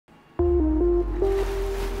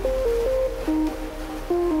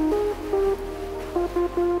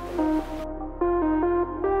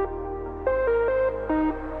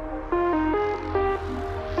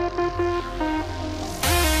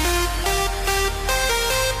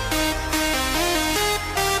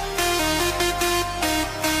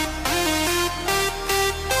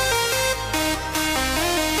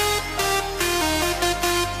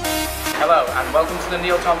welcome to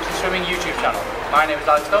the Thomson Swimming YouTube channel. My name is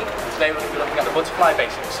Alex Dunk, and today we're going to be looking at the butterfly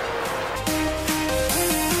basics.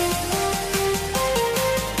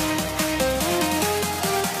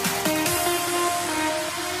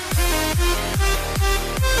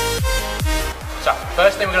 So,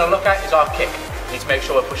 first thing we're going to look at is our kick. We need to make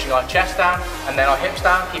sure we're pushing our chest down and then our hips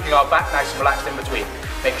down, keeping our back nice and relaxed in between.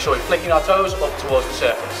 Making sure we're flicking our toes up towards the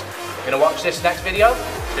surface. You're going to watch this next video.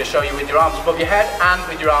 It's going to show you with your arms above your head and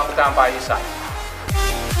with your arms down by your side.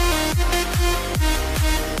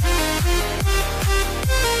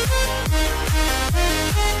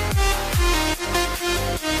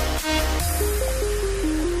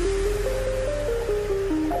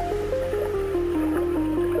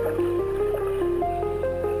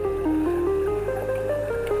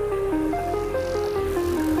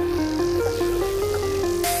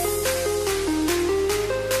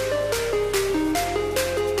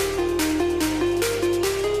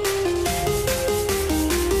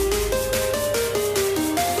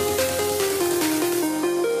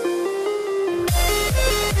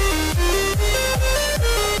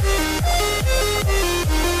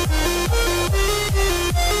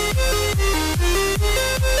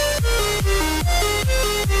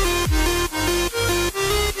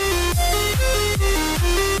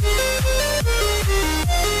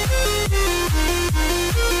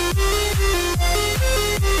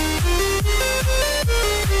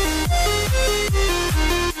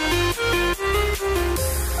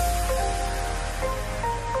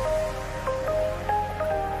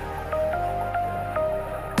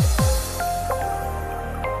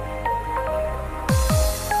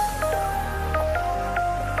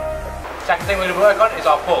 Second thing we're going to work on is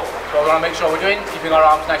our pull. So what we want to make sure we're doing, keeping our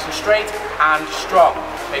arms nice and straight and strong.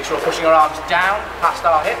 Make sure we're pushing our arms down past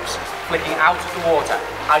our hips, flicking out of the water.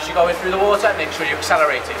 As you're going through the water, make sure you're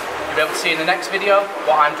accelerating. You'll be able to see in the next video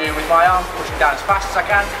what I'm doing with my arms, pushing down as fast as I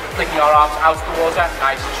can, flicking our arms out of the water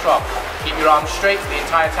nice and strong. Keep your arms straight the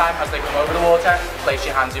entire time as they come over the water. Place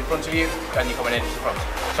your hands in front of you when you're coming into the front.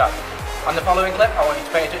 So, on the following clip, I want you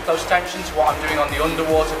to pay close attention to what I'm doing on the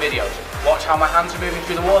underwater videos. Watch how my hands are moving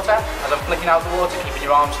through the water as I'm flicking out the water, keeping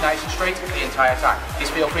your arms nice and straight the entire time.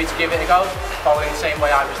 Please feel free to give it a go, following the same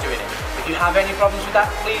way I was doing it. If you have any problems with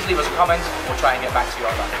that, please leave us a comment and we'll try and get back to you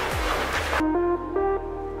on that.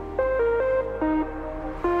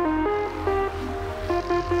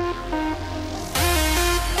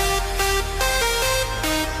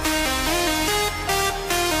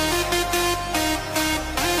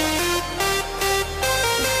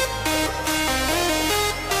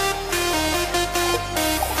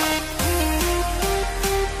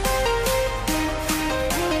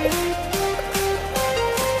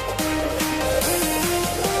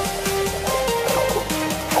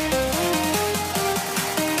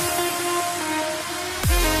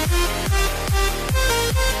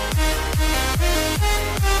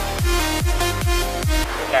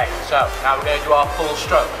 Okay, so now we're going to do our full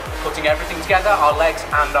stroke, putting everything together, our legs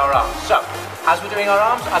and our arms. So, as we're doing our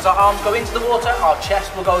arms, as our arms go into the water, our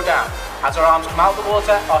chest will go down. As our arms come out of the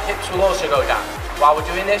water, our hips will also go down. While we're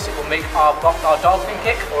doing this, it will make our dolphin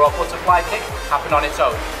kick or our butterfly kick happen on its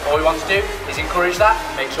own. All we want to do is encourage that,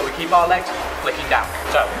 make sure we keep our legs flicking down.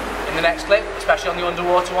 So, in the next clip, especially on the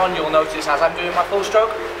underwater one, you'll notice as I'm doing my full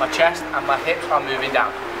stroke, my chest and my hips are moving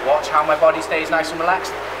down. Watch how my body stays nice and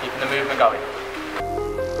relaxed, keeping the movement going.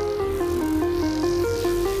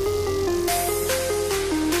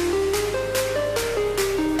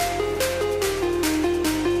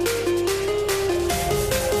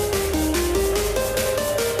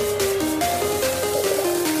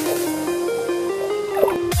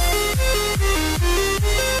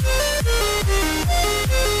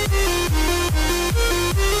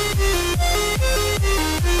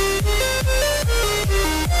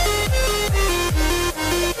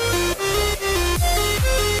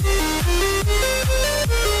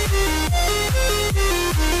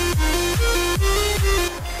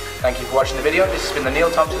 Thank you for watching the video. This has been the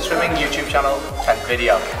Thomson Swimming YouTube channel 10th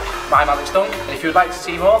video. I'm Alex Dunk, and if you would like to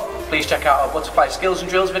see more, please check out our butterfly skills and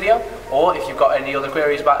drills video, or if you've got any other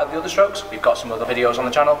queries about the other strokes, we've got some other videos on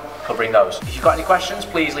the channel covering those. If you've got any questions,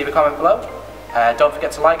 please leave a comment below. Don't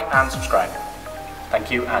forget to like and subscribe.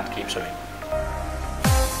 Thank you and keep swimming.